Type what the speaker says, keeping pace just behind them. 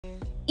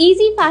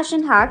Easy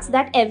fashion hacks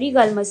that every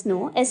girl must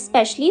know,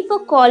 especially for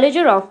college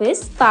or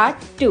office, part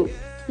 2.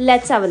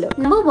 Let's have a look.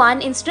 Number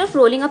 1. Instead of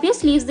rolling up your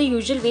sleeves the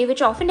usual way,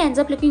 which often ends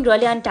up looking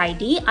really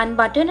untidy,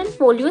 unbutton and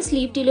fold your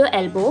sleeve till your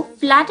elbow,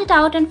 flat it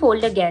out and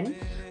fold again.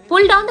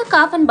 Pull down the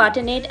cuff and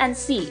button it and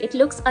see, it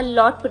looks a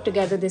lot put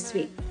together this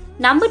way.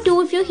 Number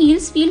 2. If your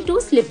heels feel too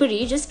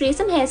slippery, just spray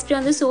some hairspray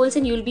on the soles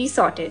and you'll be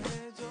sorted.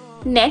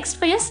 Next,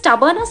 for your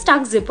stubborn or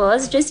stuck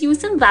zippers, just use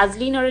some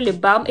Vaseline or a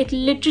lip balm. It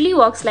literally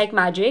works like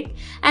magic.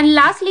 And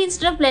lastly,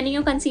 instead of blending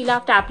your concealer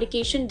after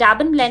application, dab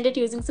and blend it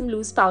using some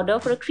loose powder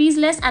for a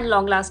creaseless and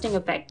long-lasting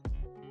effect.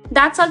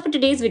 That's all for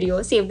today's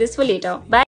video. Save this for later. Bye.